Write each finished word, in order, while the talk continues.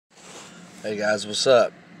Hey guys, what's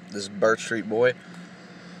up? This is Birch Street Boy.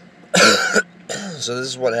 So this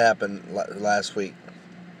is what happened last week.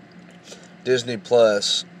 Disney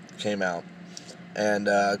Plus came out, and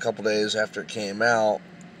a couple days after it came out,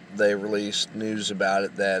 they released news about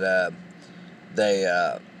it that they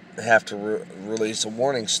have to release a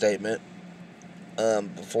warning statement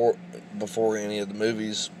before any of the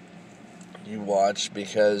movies you watch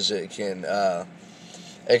because it can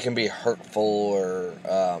be hurtful or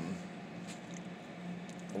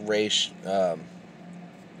race. I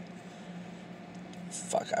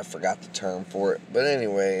forgot the term for it. But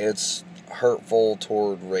anyway, it's hurtful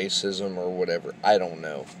toward racism or whatever. I don't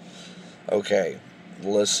know. Okay,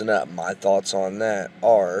 listen up. My thoughts on that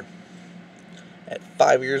are at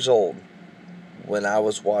 5 years old, when I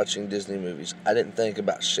was watching Disney movies, I didn't think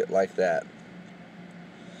about shit like that.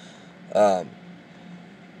 Um,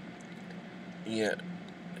 you know,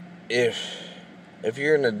 if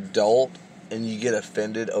you're an adult and you get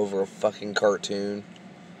offended over a fucking cartoon,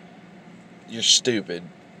 you're stupid.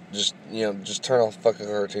 Just turn off the fucking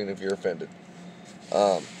cartoon if you're offended.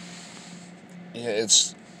 Um,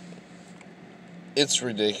 it's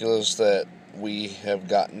ridiculous that we have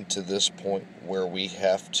gotten to this point where we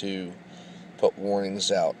have to put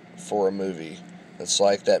warnings out for a movie. It's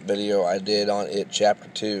like that video I did on It Chapter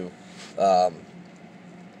 2. Um,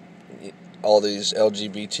 all these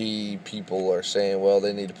LGBT people are saying, well,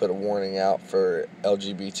 they need to put a warning out for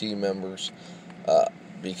LGBT members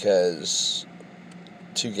because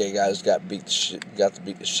two gay guys got to beat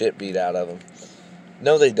the shit beat out of them.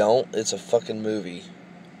 No, they don't. It's a fucking movie.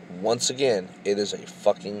 Once again, it is a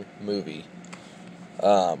fucking movie.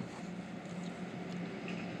 Um,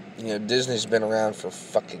 Disney's been around for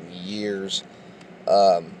fucking years.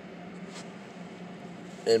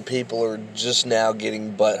 And people are just now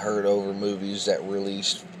getting butthurt over movies that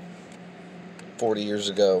released 40 years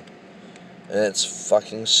ago. And it's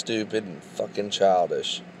fucking stupid and fucking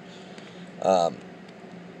childish.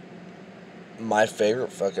 My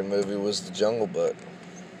favorite fucking movie was The Jungle Book.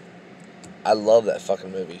 I love that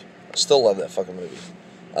fucking movie. I still love that fucking movie.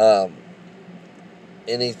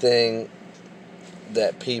 Anything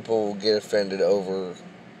that people get offended over,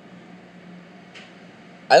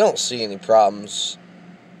 I don't see any problems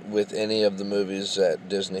with any of the movies that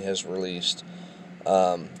Disney has released.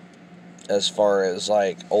 As far as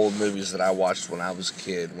like old movies that I watched when I was a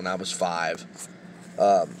kid, when I was 5.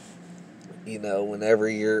 Whenever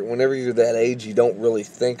you're that age, you don't really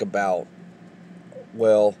think about,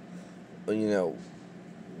 well,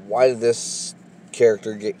 why did this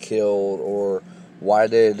character get killed, or why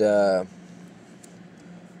did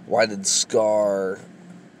Scar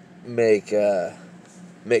make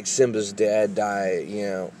Simba's dad die?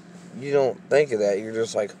 You don't think of that. You're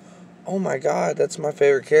just like, oh my god, that's my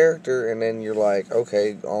favorite character, and then you're like,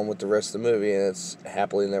 okay, on with the rest of the movie, and it's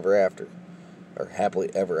happily never after, or happily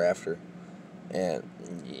ever after. And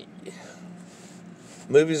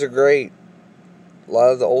movies are great. A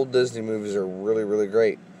lot of the old Disney movies are really, really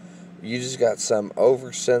great. You just got some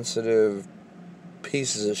oversensitive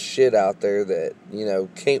pieces of shit out there that,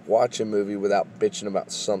 can't watch a movie without bitching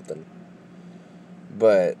about something.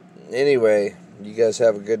 But anyway, you guys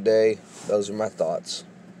have a good day. Those are my thoughts.